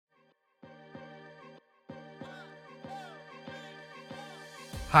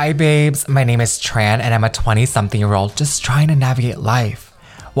Hi babes, my name is Tran and I'm a 20-something-year-old just trying to navigate life.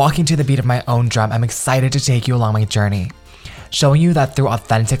 Walking to the beat of my own drum, I'm excited to take you along my journey. Showing you that through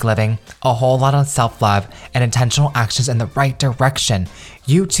authentic living, a whole lot of self-love, and intentional actions in the right direction,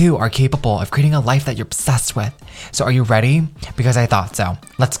 you too are capable of creating a life that you're obsessed with. So are you ready? Because I thought so.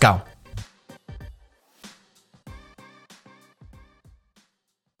 Let's go.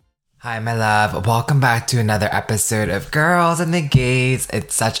 Hi, my love. Welcome back to another episode of Girls and the Gays.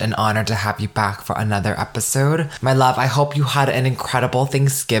 It's such an honor to have you back for another episode. My love, I hope you had an incredible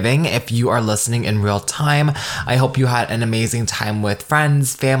Thanksgiving. If you are listening in real time, I hope you had an amazing time with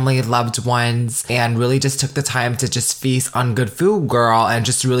friends, family, loved ones, and really just took the time to just feast on good food, girl, and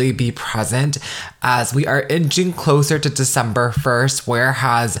just really be present as we are inching closer to December 1st. Where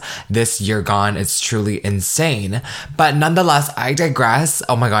has this year gone? It's truly insane. But nonetheless, I digress.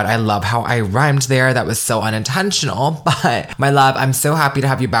 Oh my God, I love how I rhymed there. That was so unintentional. But my love, I'm so happy to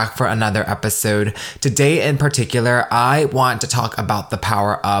have you back for another episode. Today in particular, I want to talk about the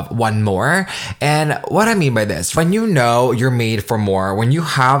power of one more. And what I mean by this, when you know you're made for more, when you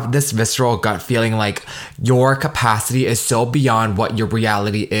have this visceral gut feeling like your capacity is so beyond what your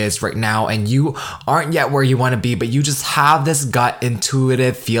reality is right now, and you aren't yet where you want to be, but you just have this gut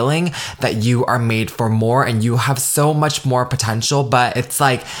intuitive feeling that you are made for more and you have so much more potential, but it's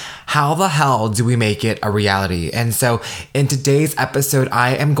like, how the hell do we make it a reality? And so in today's episode,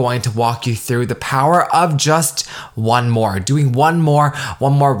 I am going to walk you through the power of just one more, doing one more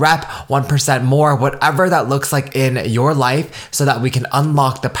rep, 1% more, whatever that looks like in your life, so that we can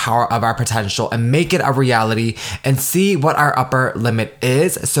unlock the power of our potential and make it a reality and see what our upper limit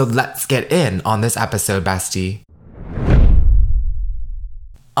is. So let's get in on this episode, bestie.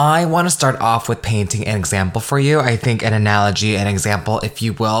 I want to start off with painting an example for you. I think an analogy, an example, if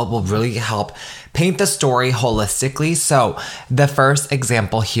you will really help paint the story holistically. So the first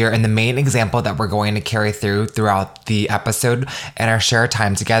example here, and the main example that we're going to carry throughout the episode and our shared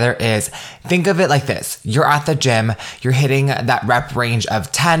time together, is think of it like this. You're at the gym, you're hitting that rep range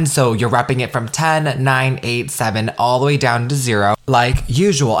of 10. So you're repping it from 10, 9, 8, 7, all the way down to 0, like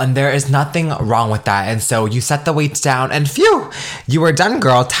usual. And there is nothing wrong with that. And so you set the weights down and phew, you were done,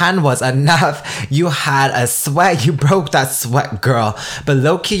 girl. 10 was enough. You had a sweat. You broke that sweat, girl. But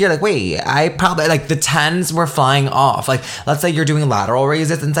low key, you're like, wait, I probably, like, the 10s were flying off. Like, let's say you're doing lateral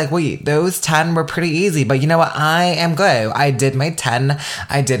raises and it's like, wait, those 10 were pretty easy, but you know what? I am good. I did my 10.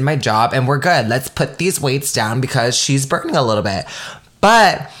 I did my job and we're good. Let's put these weights down because she's burning a little bit.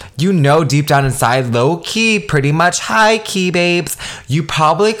 But you know deep down inside, low key, pretty much high key, babes, you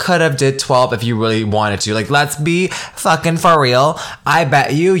probably could have did 12 if you really wanted to. Like, let's be fucking for real. I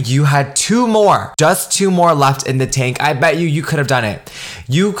bet you had just two more left in the tank. I bet you could have done it.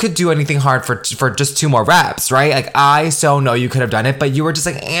 You could do anything hard for just 2 more reps, right? Like, I so know you could have done it, but you were just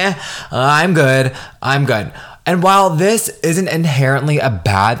like, I'm good. And while this isn't inherently a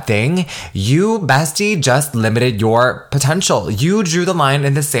bad thing, you, bestie, just limited your potential. You drew the line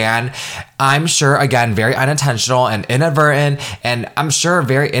in the sand. I'm sure, again, very unintentional and inadvertent, and I'm sure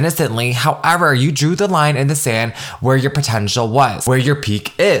very innocently. However, you drew the line in the sand where your potential was, where your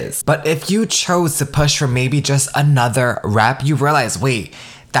peak is. But if you chose to push for maybe just another rep, you realize, wait,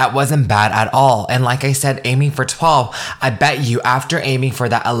 that wasn't bad at all. And like I said, aiming for 12, I bet you after aiming for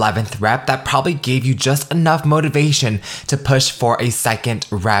that 11th rep, that probably gave you just enough motivation to push for a second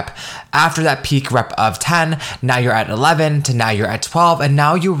rep. After that peak rep of 10, now you're at 11, to now you're at 12, and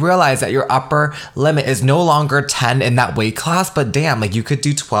now you realize that your upper limit is no longer 10 in that weight class, but damn, like you could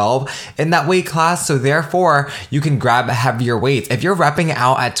do 12 in that weight class, so therefore you can grab heavier weights. If you're repping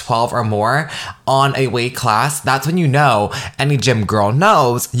out at 12 or more on a weight class, that's when you know, any gym girl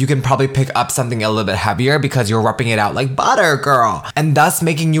knows, you can probably pick up something a little bit heavier because you're repping it out like butter, girl. And thus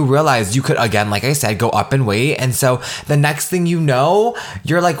making you realize you could, again, like I said, go up in weight. And so the next thing you know,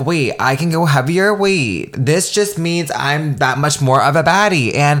 you're like, wait, I can go heavier? Wait, this just means I'm that much more of a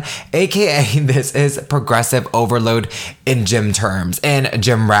baddie. And AKA, this is progressive overload in gym terms, in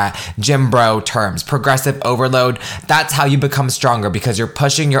gym bro terms. Progressive overload, that's how you become stronger, because you're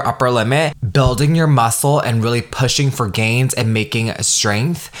pushing your upper limit, building your muscle, and really pushing for gains and making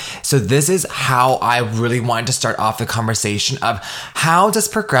strength. So this is how I really wanted to start off the conversation of how does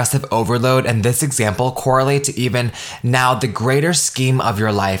progressive overload and this example correlate to even now the greater scheme of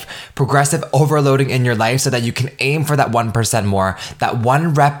your life. Progressive overloading in your life so that you can aim for that 1% more, that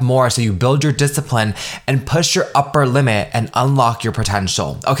 1 rep more, so you build your discipline and push your upper limit and unlock your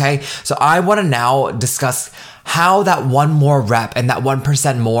potential. Okay, so I want to now discuss how that 1 more rep and that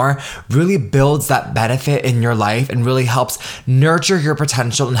 1% more really builds that benefit in your life and really helps nurture your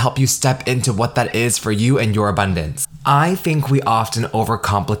potential and help you step into what that is for you and your abundance. I think we often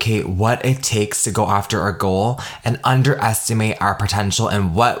overcomplicate what it takes to go after our goal and underestimate our potential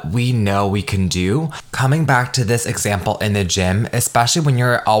and what we know we can do. Coming back to this example in the gym, especially when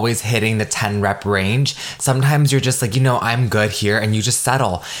you're always hitting the 10 rep range, sometimes you're just like, I'm good here, and you just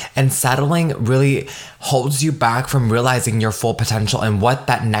settle. And settling really holds you back from realizing your full potential and what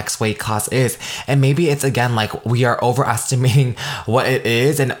that next weight class is. And maybe it's again like we are overestimating what it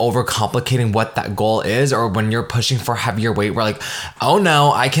is and overcomplicating what that goal is. Or when you're pushing for heavier weight, we're like, oh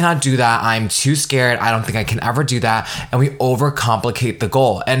no, I cannot do that. I'm too scared. I don't think I can ever do that. And we overcomplicate the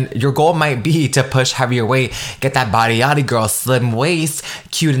goal. And your goal might be to push heavier weight, get that body yaddy girl, slim waist,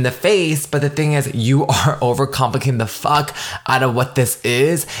 cute in the face. But the thing is, you are overcomplicating the fuck out of what this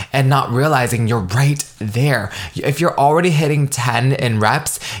is and not realizing you're right there. If you're already hitting 10 in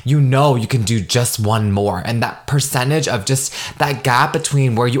reps, you can do just one more. And that percentage of just that gap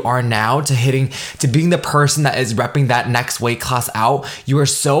between where you are now to being the person that is repping that next weight class out, you are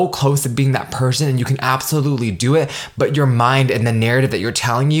so close to being that person and you can absolutely do it. But your mind and the narrative that you're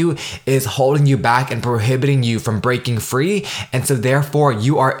telling you is holding you back and prohibiting you from breaking free. And so therefore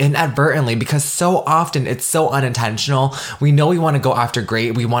you are inadvertently, because so often it's so unintentional. We know we want to go after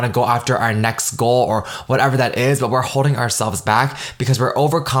great. We want to go after our next goal or whatever that is, but we're holding ourselves back because we're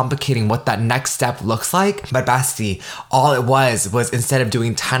overcomplicating what that next step looks like. But bestie, all it was instead of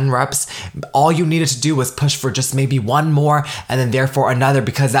doing 10 reps, all you needed to do was push for just maybe one more and then therefore another,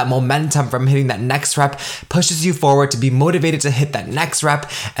 because that momentum from hitting that next rep pushes you forward to be motivated to hit that next rep.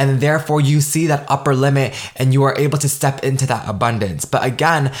 And then therefore you see that upper limit and you are able to step into that abundance. But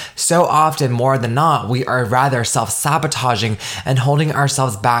again, so often more than not, we are rather self-sabotaging and holding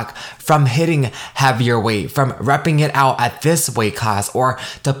ourselves back from hitting heavier weight, from repping it out at this weight class, or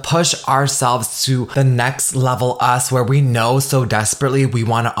to push ourselves to the next level us where we know so desperately we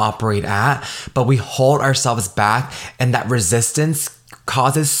want to operate at, but we hold ourselves back, and that resistance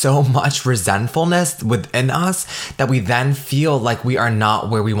causes so much resentfulness within us that we then feel like we are not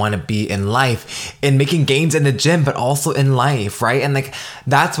where we want to be in life, in making gains in the gym, but also in life, right? And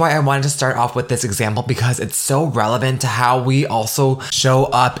that's why I wanted to start off with this example, because it's so relevant to how we also show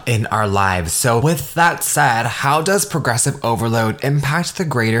up in our lives. So with that said, how does progressive overload impact the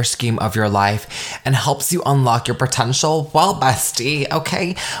greater scheme of your life and helps you unlock your potential? Well, bestie,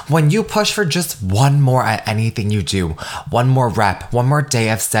 okay, when you push for just one more at anything you do, one more rep, one more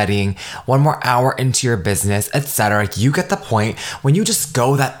day of studying, one more hour into your business, etc., you get the point when you just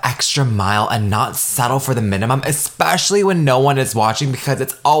go that extra mile and not settle for the minimum, especially when no one is watching, because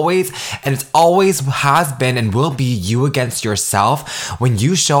it's always has been and will be you against yourself. When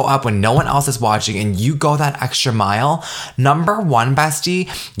you show up when no one else is watching and you go that extra mile, number one, bestie,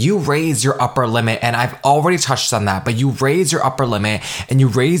 you raise your upper limit. And I've already touched on that, but you raise your upper limit and you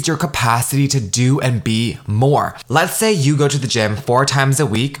raise your capacity to do and be more. Let's say you go to the gym 4 times a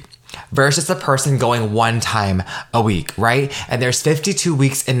week versus the person going 1 time a week, right? And there's 52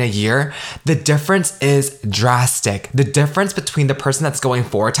 weeks in a year. The difference is drastic. The difference between the person that's going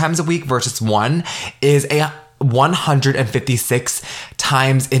 4 times a week versus 1 is a 156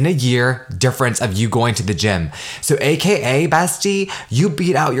 times in a year difference of you going to the gym. So AKA, bestie, you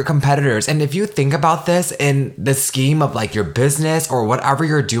beat out your competitors. And if you think about this in the scheme of your business or whatever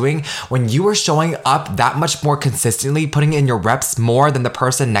you're doing, when you are showing up that much more consistently, putting in your reps more than the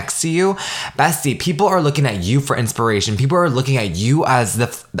person next to you, bestie, people are looking at you for inspiration. People are looking at you as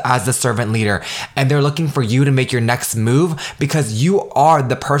the servant leader, and they're looking for you to make your next move because you are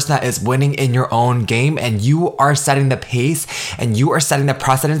the person that is winning in your own game, and you are setting the pace and you are setting the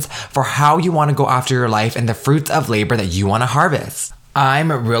precedence for how you want to go after your life and the fruits of labor that you want to harvest.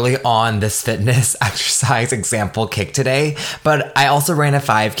 I'm really on this fitness exercise example kick today, but I also ran a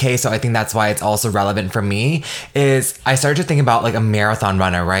 5K, so I think that's why it's also relevant for me. Is I started to think about a marathon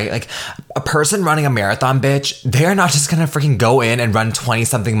runner, right? A person running a marathon, bitch, they're not just gonna freaking go in and run 20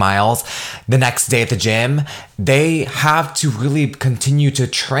 something miles the next day at the gym. They have to really continue to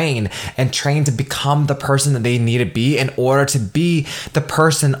train to become the person that they need to be in order to be the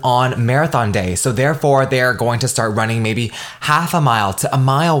person on marathon day. So therefore, they're going to start running maybe half a mile to a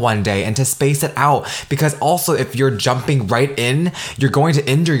mile one day and to space it out, because also if you're jumping right in, you're going to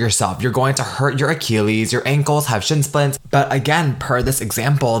injure yourself. You're going to hurt your Achilles, your ankles, have shin splints. But again, per this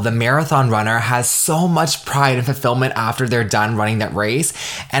example, the marathon runner has so much pride and fulfillment after they're done running that race.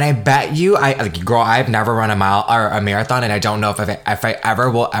 And I bet you, I've never run a mile or a marathon, and I don't know if I ever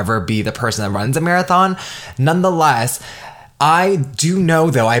will ever be the person that runs a marathon. Nonetheless, I do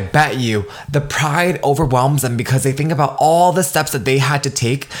know though, I bet you, the pride overwhelms them because they think about all the steps that they had to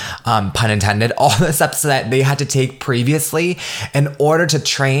take, pun intended, all the steps that they had to take previously in order to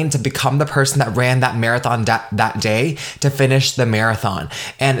train to become the person that ran that marathon that day to finish the marathon.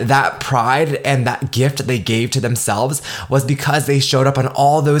 And that pride and that gift they gave to themselves was because they showed up on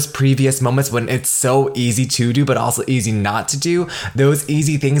all those previous moments when it's so easy to do, but also easy not to do. Those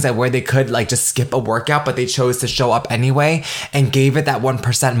easy things that where they could like just skip a workout, but they chose to show up anyway and gave it that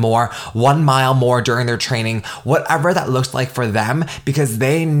 1% more, 1 mile more during their training, whatever that looked like for them, because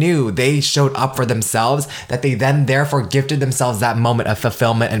they knew they showed up for themselves, that they then therefore gifted themselves that moment of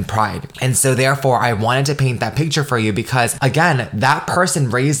fulfillment and pride. And so therefore I wanted to paint that picture for you because again, that person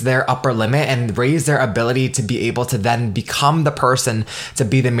raised their upper limit and raised their ability to be able to then become the person to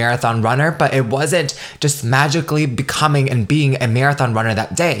be the marathon runner, but it wasn't just magically becoming and being a marathon runner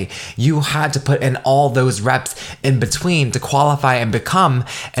that day. You had to put in all those reps in between to qualify and become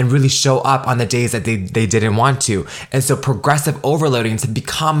and really show up on the days that they didn't want to. And so progressive overloading to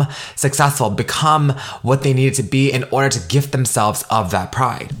become successful, become what they needed to be in order to gift themselves of that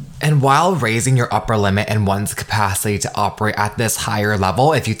pride. And while raising your upper limit and one's capacity to operate at this higher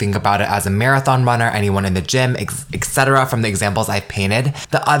level, if you think about it as a marathon runner, anyone in the gym, etc., from the examples I've painted,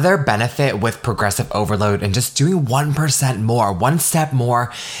 the other benefit with progressive overload and just doing 1% more, one step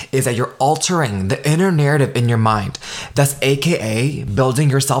more, is that you're altering the inner narrative in your mind, thus aka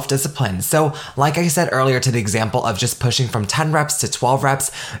building your self-discipline. So like I said earlier to the example of just pushing from 10 reps to 12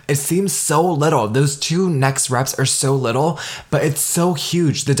 reps, it seems so little. Those two next reps are so little, but it's so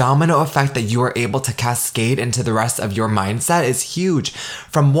huge. The domino effect that you are able to cascade into the rest of your mindset is huge.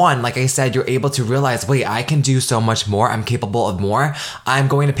 From one, like I said, you're able to realize, wait, I can do so much more. I'm capable of more. I'm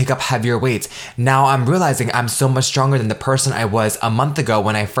going to pick up heavier weights. Now I'm realizing I'm so much stronger than the person I was a month ago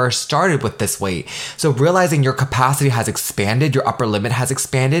when I first started with this weight. So realizing your capacity has expanded, your upper limit has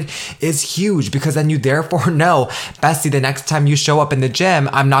expanded is huge, because then you therefore know, Bestie, the next time you show up in the gym,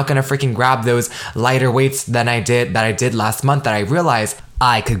 I'm not going to freaking grab those lighter weights than I did last month, that I realized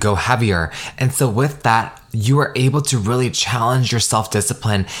I could go heavier. And so with that, you are able to really challenge your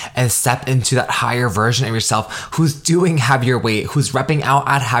self-discipline and step into that higher version of yourself who's doing heavier weight, who's repping out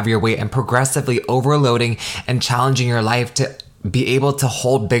at heavier weight and progressively overloading and challenging your life to be able to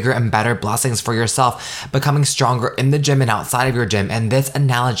hold bigger and better blessings for yourself, becoming stronger in the gym and outside of your gym. And this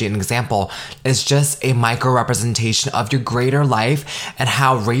analogy and example is just a micro representation of your greater life and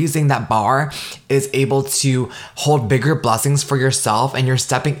how raising that bar is able to hold bigger blessings for yourself, and you're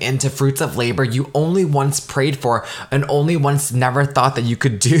stepping into fruits of labor you only once prayed for and only once never thought that you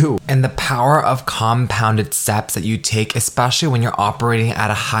could do. And the power of compounded steps that you take, especially when you're operating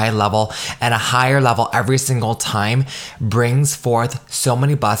at a high level and a higher level every single time, brings forth so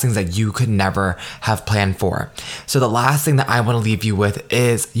many blessings that you could never have planned for. So the last thing that I want to leave you with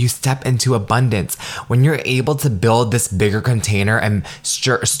is you step into abundance. When you're able to build this bigger container and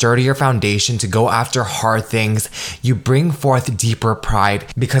sturdier foundation to go after hard things, you bring forth deeper pride,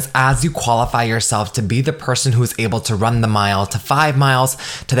 because as you qualify yourself to be the person who's able to run the mile to 5 miles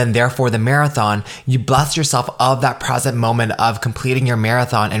to then therefore the marathon, you bless yourself of that present moment of completing your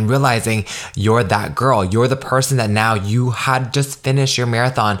marathon and realizing you're that girl, you're the person that now you had just finished your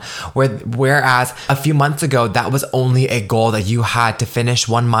marathon, whereas a few months ago that was only a goal that you had to finish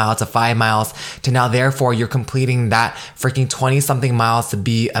 1 mile to 5 miles, to now therefore you're completing that freaking 20 something miles to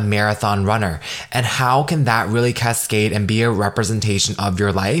be a marathon runner. And how can that really cascade and be a representation of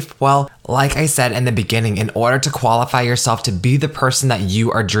your life? Well, like I said in the beginning, in order to qualify yourself to be the person that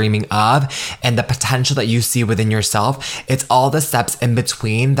you are dreaming of and the potential that you see within yourself, it's all the steps in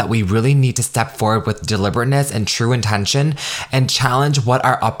between that we really need to step forward with deliberateness and true intention and challenge what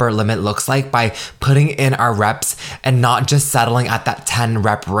our upper limit looks like by putting in our reps and not just settling at that 10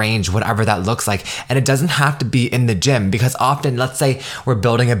 rep range, whatever that looks like. And it doesn't have to be in the gym, because often, let's say we're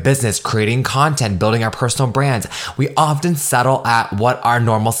building a business, creating content, building our personal brands, we often settle at what our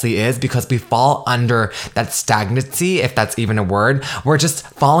normalcy is because we fall under that stagnancy, if that's even a word. We're just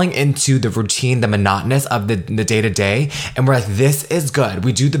falling into the routine, the monotonous of the day-to-day, and we're like, this is good.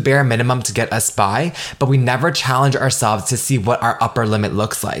 We do the bare minimum to get us by, but we never challenge ourselves to see what our upper limit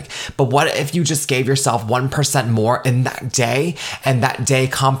looks like. But what if you just gave yourself 1% more in that day, and that day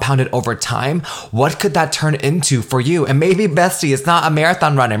compounded over time? What could that turn into for you? And maybe, Bestie, it's not a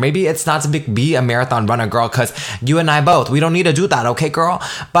marathon runner. Maybe it's not to be a marathon runner, girl, because you and I both, we don't need to do that, okay, girl?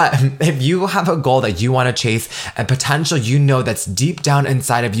 But If you have a goal that you want to chase and potential you know that's deep down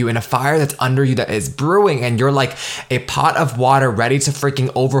inside of you and a fire that's under you that is brewing and you're like a pot of water ready to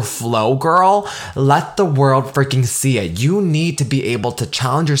freaking overflow, girl, let the world freaking see it. You need to be able to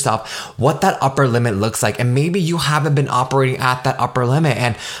challenge yourself what that upper limit looks like. And maybe you haven't been operating at that upper limit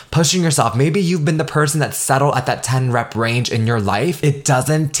and pushing yourself. Maybe you've been the person that settled at that 10 rep range in your life. It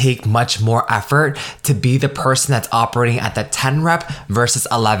doesn't take much more effort to be the person that's operating at that 10 rep versus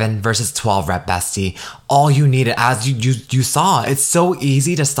 11 versus 12 rep, bestie. All you needed, as you saw, it's so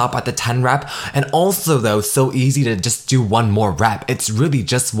easy to stop at the 10 rep, and also though, so easy to just do one more rep. It's really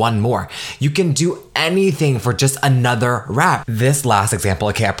just one more. You can do anything for just another rep. This last example,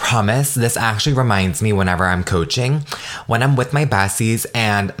 okay, I promise, this actually reminds me whenever I'm coaching, when I'm with my besties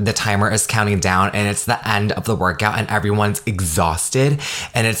and the timer is counting down and it's the end of the workout and everyone's exhausted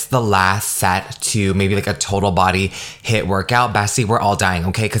and it's the last set to maybe like a total body hit workout. Bestie, we're all dying,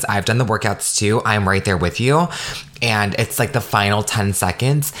 okay? Because I've done the workouts too. I'm right there with you. And it's like the final 10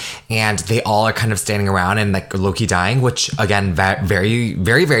 seconds and they all are kind of standing around and like low-key dying, which again, very,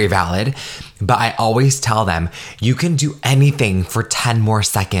 very, very valid. But I always tell them, you can do anything for 10 more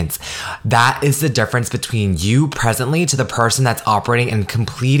seconds. That is the difference between you presently to the person that's operating and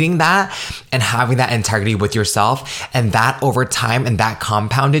completing that and having that integrity with yourself. And that over time and that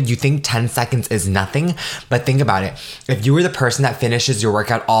compounded, you think 10 seconds is nothing, but think about it. If you were the person that finishes your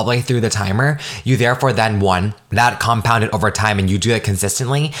workout all the way through the timer, you therefore then won. That compounded over time and you do it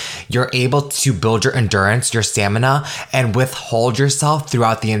consistently, you're able to build your endurance, your stamina, and withhold yourself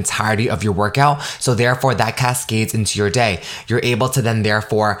throughout the entirety of your workout. So therefore that cascades into your day. You're able to then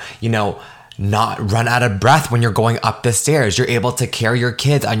therefore, not run out of breath when you're going up the stairs. You're able to carry your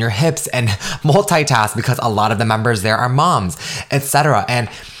kids on your hips and multitask because a lot of the members there are moms, etc. And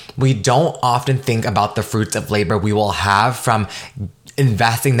we don't often think about the fruits of labor we will have from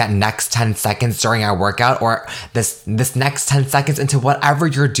investing that next 10 seconds during our workout or this next 10 seconds into whatever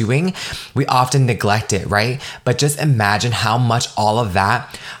you're doing. We often neglect it, right? But just imagine how much all of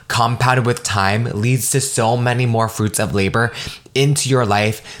that compounded with time leads to so many more fruits of labor into your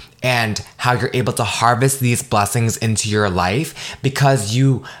life and how you're able to harvest these blessings into your life because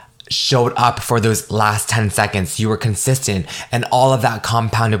you showed up for those last 10 seconds. You were consistent, and all of that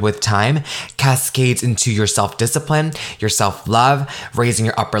compounded with time cascades into your self-discipline, your self-love, raising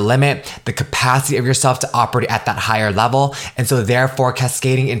your upper limit, the capacity of yourself to operate at that higher level. And so therefore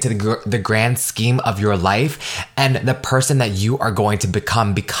cascading into the grand scheme of your life and the person that you are going to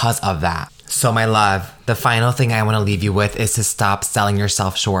become because of that. So my love, the final thing I want to leave you with is to stop selling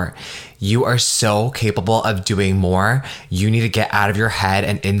yourself short. You are so capable of doing more. You need to get out of your head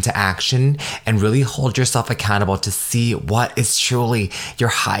and into action and really hold yourself accountable to see what is truly your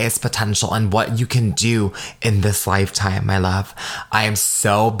highest potential and what you can do in this lifetime, my love. I am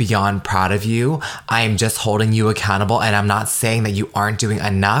so beyond proud of you. I am just holding you accountable, and I'm not saying that you aren't doing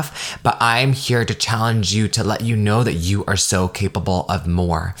enough, but I'm here to challenge you to let you know that you are so capable of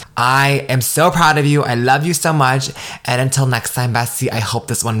more. I am so proud of you. I love you so much. And until next time, bestie, I hope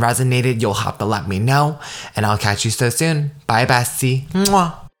this one resonated. You'll have to let me know, and I'll catch you so soon. Bye, bestie.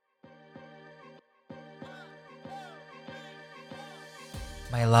 Mwah.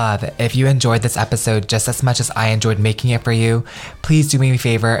 My love, if you enjoyed this episode just as much as I enjoyed making it for you, please do me a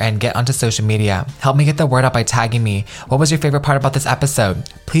favor and get onto social media. Help me get the word out by tagging me. What was your favorite part about this episode?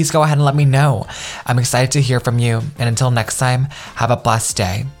 Please go ahead and let me know. I'm excited to hear from you. And until next time, have a blessed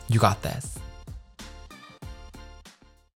day. You got this.